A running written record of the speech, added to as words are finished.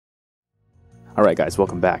Alright guys,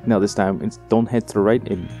 welcome back. Now this time, don't head to the right,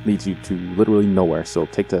 it leads you to literally nowhere. So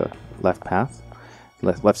take the left path,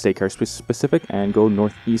 left staircase specific, and go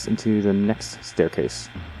northeast into the next staircase.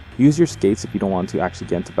 Use your skates if you don't want to actually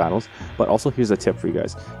get into battles, but also here's a tip for you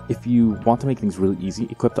guys. If you want to make things really easy,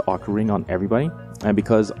 equip the Aqua Ring on everybody, and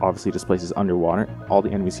because obviously this place is underwater, all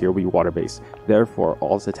the enemies here will be water based. Therefore,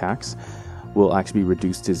 all its attacks will actually be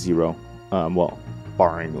reduced to 0, well,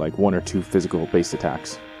 barring like 1 or 2 physical based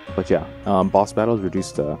attacks. But yeah, boss battles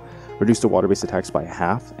reduce the water-based attacks by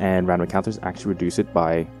half, and random encounters actually reduce it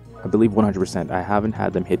by, I believe, 100%. I haven't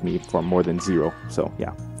had them hit me for more than 0, so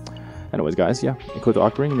yeah. Anyways, guys, yeah, equip the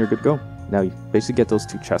Aqua Ring and you're good to go. Now you basically get those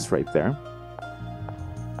 2 chests right there,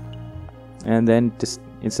 and then just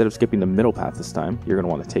instead of skipping the middle path this time, you're gonna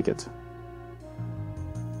want to take it.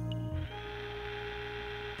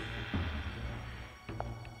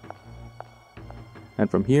 And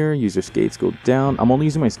from here, use your skates, go down. I'm only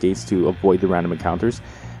using my skates to avoid the random encounters,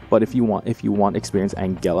 but if you want experience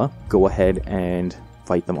Angela, go ahead and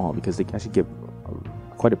fight them all because they actually give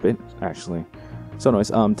quite a bit actually. So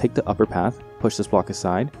anyways, take the upper path, push this block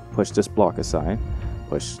aside, push this block aside,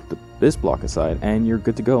 push this block aside, and you're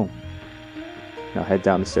good to go. Now head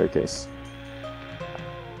down the staircase.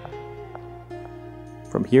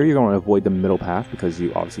 From here, you're going to avoid the middle path because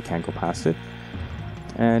you obviously can't go past it,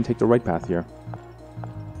 and take the right path here.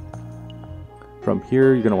 From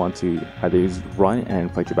here, you're going to want to either run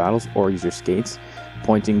and fight your battles, or use your skates,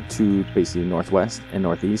 pointing to basically northwest and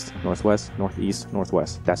northeast, northwest, northeast,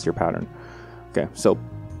 northwest. That's your pattern. Okay, so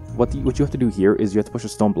what you have to do here is you have to push the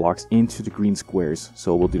stone blocks into the green squares.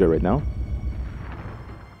 So we'll do that right now,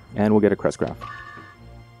 and we'll get a crest graph.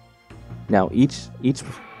 Now each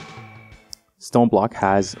stone block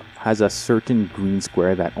has a certain green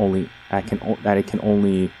square that it can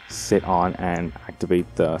only sit on and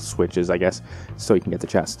activate the switches, I guess, so you can get the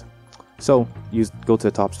chest. So go to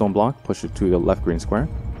the top stone block, push it to the left green square.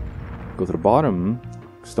 Go to the bottom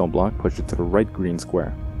stone block, push it to the right green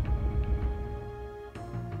square.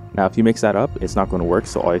 Now if you mix that up, it's not going to work,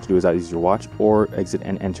 so all you have to do is either use your watch or exit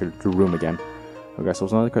and enter the room again. Okay, so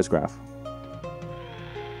it's another crest graph.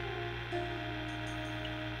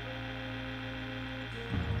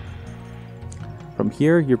 From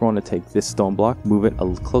here, you're going to take this stone block, move it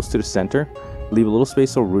close to the center, leave a little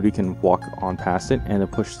space so Rudy can walk on past it, and then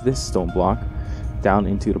push this stone block down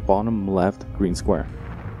into the bottom left green square.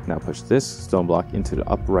 Now push this stone block into the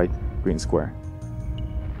upright green square.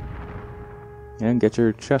 And get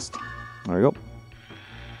your chest. There we go.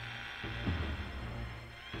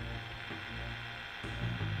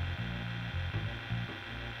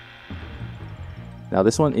 Now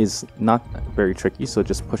this one is not very tricky, so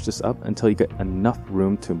just push this up until you get enough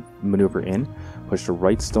room to maneuver in. Push the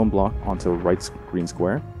right stone block onto the right green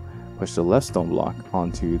square. Push the left stone block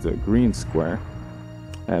onto the green square.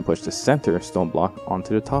 And push the center stone block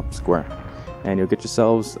onto the top square. And you'll get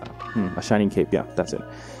yourselves a shining cape. Yeah, that's it.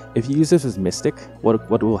 If you use this as Mystic,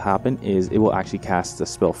 what will happen is it will actually cast the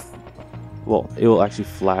spell. Well, it will actually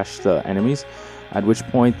flash the enemies, at which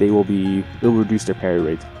point it will reduce their parry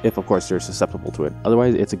rate, if of course they're susceptible to it.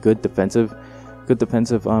 Otherwise, it's a good defensive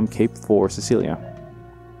cape for Cecilia.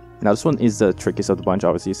 Now this one is the trickiest of the bunch,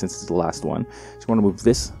 obviously, since it's the last one. So you want to move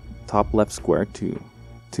this top left square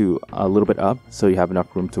to a little bit up, so you have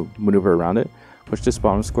enough room to maneuver around it. Push this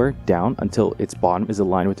bottom square down until its bottom is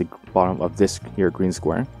aligned with the bottom of this here green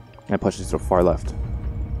square, and push it to the far left.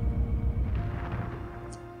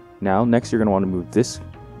 Now next you're going to want to move this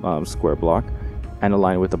square block and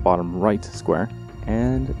align it with the bottom right square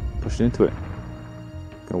and push it into it.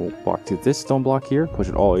 Gonna walk to this stone block here, push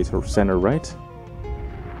it all the way to center right,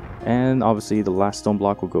 and obviously the last stone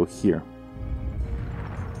block will go here.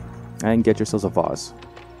 And get yourselves a vase.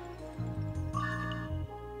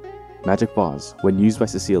 Magic vase. When used by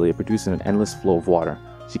Cecilia, produces an endless flow of water.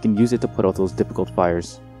 She can use it to put out those difficult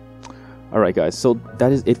fires. Alright guys, so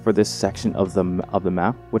that is it for this section of the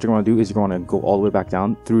map. What you're going to do is you're going to go all the way back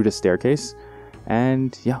down through the staircase.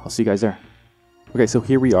 And yeah, I'll see you guys there. Okay, so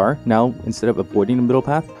here we are. Now, instead of avoiding the middle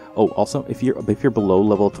path, oh, also, if you're below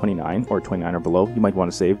level 29 or 29 or below, you might want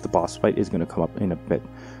to save. The boss fight is going to come up in a bit.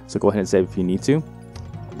 So go ahead and save if you need to.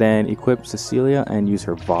 Then equip Cecilia and use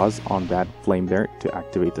her vase on that flame there to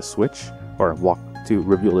activate the switch, or walk to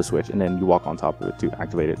reveal the switch, and then you walk on top of it to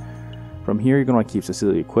activate it. From here, you're going to keep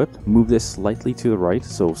Cecilia equipped. Move this slightly to the right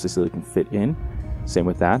so Cecilia can fit in. Same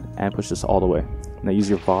with that, and push this all the way. Now use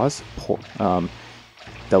your vase,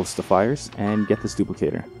 douse the fires, and get this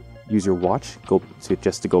duplicator. Use your watch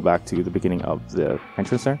just to go back to the beginning of the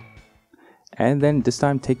entrance there. And then this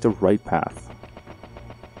time take the right path.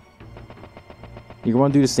 You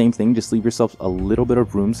want to do the same thing, just leave yourself a little bit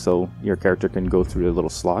of room so your character can go through the little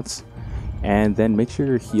slots. And then make sure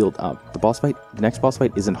you're healed up. The next boss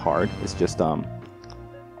fight isn't hard. It's just,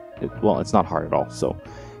 well, it's not hard at all, so,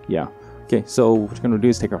 yeah. Okay, so what you're going to do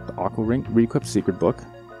is take off the Aqua Ring, re-equip Secret Book.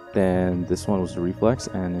 Then this one was the Reflex,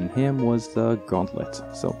 and then him was the Gauntlet.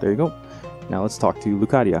 So, there you go. Now let's talk to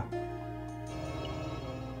Lucadia.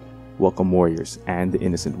 Welcome, warriors, and the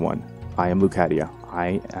innocent one. I am Lucadia.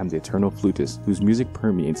 I am the eternal flutist, whose music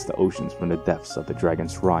permeates the oceans from the depths of the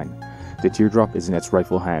dragon's shrine. The teardrop is in its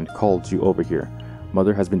rightful hand, called you over here.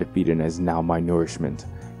 Mother has been defeated and is now my nourishment.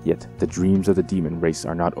 Yet, the dreams of the demon race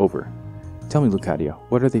are not over. Tell me, Lucadia,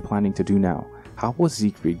 what are they planning to do now? How was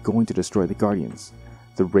Siegfried going to destroy the Guardians?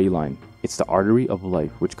 The Ley Line. It's the artery of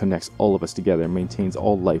life which connects all of us together and maintains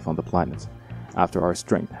all life on the planet. After our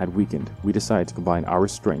strength had weakened, we decided to combine our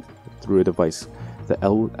strength through a device the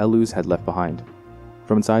Elus had left behind.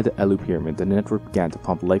 From inside the Elu pyramid, the network began to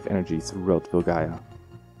pump life energy throughout Vilgaia.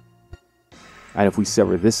 And if we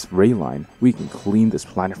sever this Ley Line, we can clean this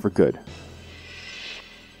planet for good.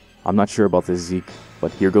 I'm not sure about this, Zeke,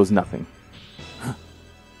 but here goes nothing.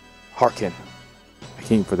 Hearken! I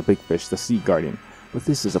came for the big fish, the Sea Guardian, but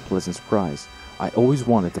this is a pleasant surprise. I always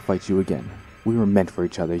wanted to fight you again. We were meant for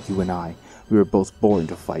each other, you and I. We were both born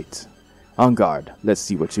to fight. On guard, let's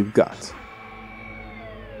see what you've got.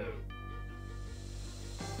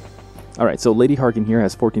 Alright, so Lady Harkin here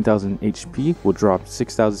has 14,000 HP, will drop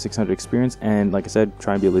 6,600 experience, and like I said,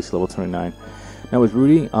 try and be at least level 29. Now with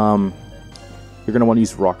Rudy, you're going to want to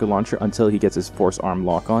use Rocket Launcher until he gets his Force Arm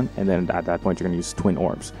lock on, and then at that point you're going to use Twin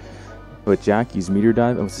Orbs. With Jack, use Meteor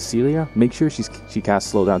Dive, and with Cecilia, make sure she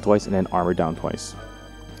casts Slow Down twice and then Armor Down twice.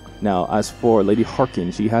 Now, as for Lady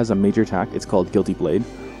Harkin, she has a major attack, it's called Guilty Blade.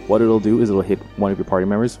 What it'll do is it'll hit one of your party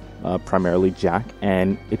members, primarily Jack,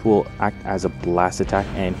 and it will act as a blast attack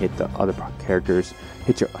and hit the other characters,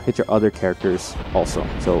 hit your other characters also.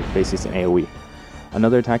 So basically it's an AoE.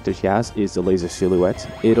 Another attack that she has is the Laser Silhouette.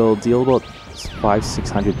 It'll deal about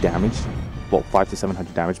 500-600 damage, well 500 to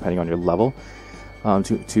 700 damage depending on your level,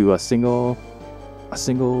 to a single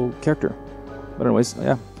character. But anyways,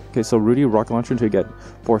 yeah. Okay, so Rudy, Rocket Launcher until you get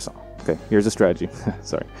Force. Okay, here's a strategy.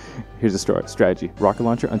 Sorry. Here's a strategy. Rocket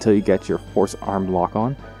Launcher until you get your Force Arm lock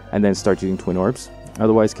on, and then start using Twin Orbs.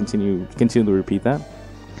 Otherwise, continue to repeat that.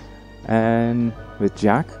 And with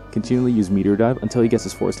Jack, continually use Meteor Dive until he gets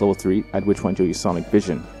his Force level 3, at which point you'll use Sonic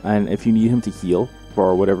Vision. And if you need him to heal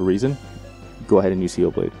for whatever reason, go ahead and use Heal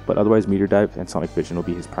Blade. But otherwise, Meteor Dive and Sonic Vision will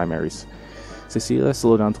be his primaries. Cecilia,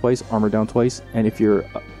 Slow Down twice, Armor Down twice, and if you're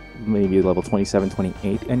maybe level 27,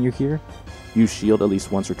 28 and you're here, use Shield at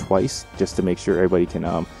least once or twice, just to make sure everybody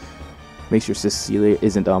can, make sure Cecilia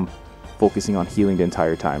isn't focusing on healing the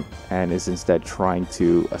entire time, and is instead trying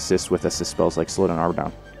to assist with assist spells like Slow Down, Armor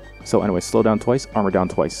Down. So anyway, Slow Down twice, Armor Down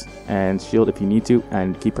twice, and Shield if you need to,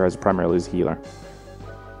 and keep her as primarily as a healer.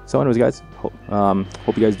 So anyways guys, hope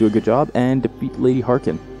you guys do a good job, and defeat Lady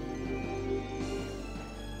Harkin.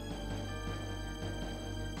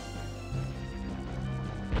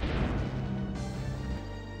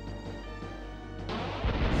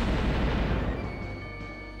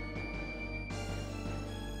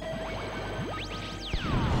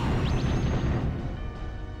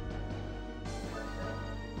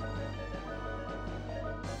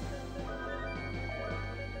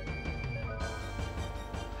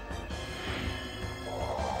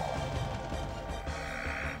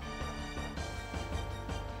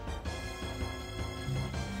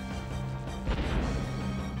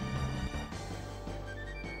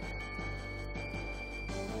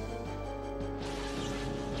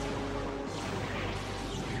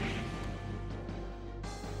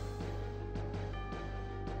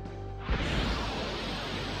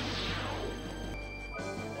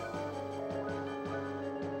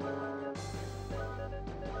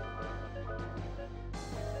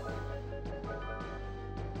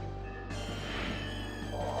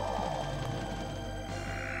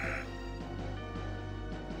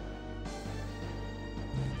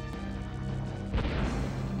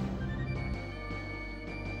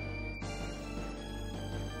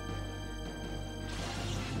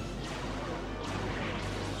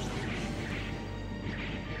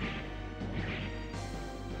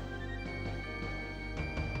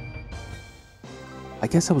 I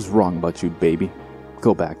guess I was wrong about you, baby.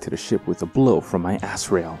 Go back to the ship with a blow from my ass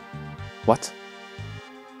rail. What?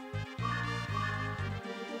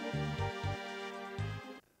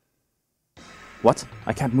 What?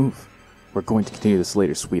 I can't move. We're going to continue this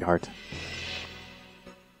later, sweetheart.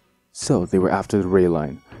 So, they were after the Ley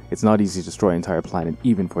Line. It's not easy to destroy an entire planet,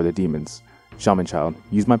 even for the demons. Shaman Child,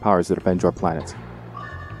 use my powers to defend your planet.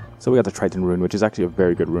 So we got the Triton rune, which is actually a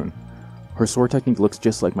very good rune. Her sword technique looks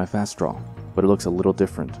just like my fast draw, but it looks a little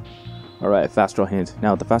different. Alright, fast draw hint.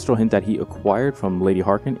 Now, the fast draw hint that he acquired from Lady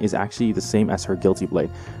Harkin is actually the same as her Guilty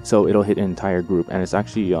Blade. So it'll hit an entire group, and it's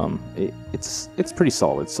actually, it's pretty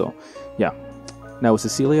solid, so yeah. Now with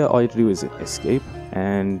Cecilia, all you have to do is escape,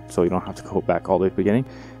 and so you don't have to go back all the way to the beginning.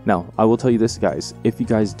 Now, I will tell you this, guys. If you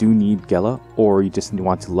guys do need Gela, or you just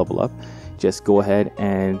want to level up, just go ahead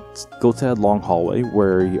and go to that long hallway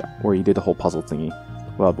where you did the whole puzzle thingy.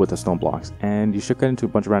 Well, with the stone blocks, and you should get into a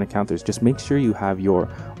bunch of random encounters. Just make sure you have your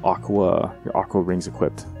aqua rings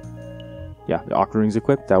equipped. Yeah, the aqua rings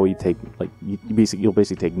equipped. That way you take you'll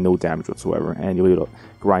basically take no damage whatsoever, and you'll be able to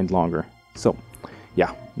grind longer. So,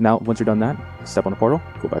 yeah. Now once you're done that, step on the portal,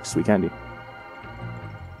 go back to Sweet Candy.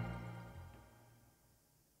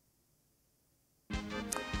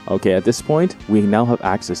 Okay, at this point, we now have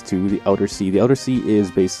access to the Outer Sea. The Outer Sea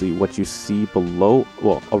is basically what you see below,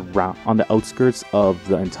 well, around, on the outskirts of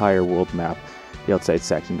the entire world map. The outside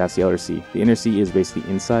section, that's the Outer Sea. The Inner Sea is basically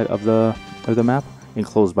inside of the map,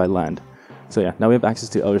 enclosed by land. So yeah, now we have access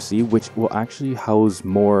to the Outer Sea, which will actually house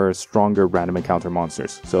more stronger random encounter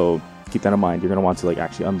monsters. So keep that in mind. You're going to want to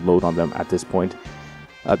actually unload on them at this point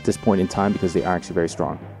in time, because they are actually very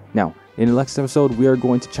strong. Now, in the next episode, we are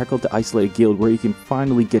going to check out the Isolated Guild, where you can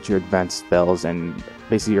finally get your advanced spells, and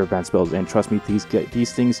basically your advanced spells. And trust me,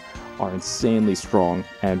 these things are insanely strong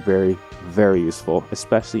and very, very useful,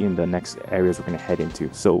 especially in the next areas we're going to head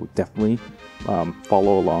into. So definitely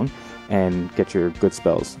follow along and get your good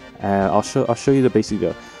spells. And I'll show you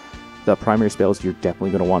basically the primary spells you're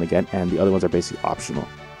definitely going to want to get, and the other ones are basically optional.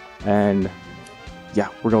 And yeah,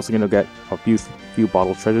 we're also going to get a few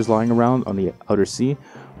bottled treasures lying around on the Outer Sea.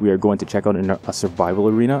 We are going to check out a survival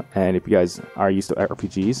arena, and if you guys are used to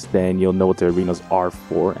RPGs, then you'll know what the arenas are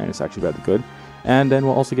for, and it's actually rather good. And then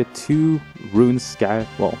we'll also get 2 runes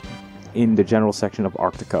in the general section of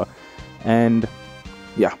Arctica. And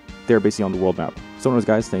yeah, they're basically on the world map. So anyways,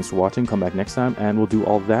 guys, thanks for watching. Come back next time, and we'll do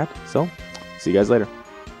all of that. So, see you guys later.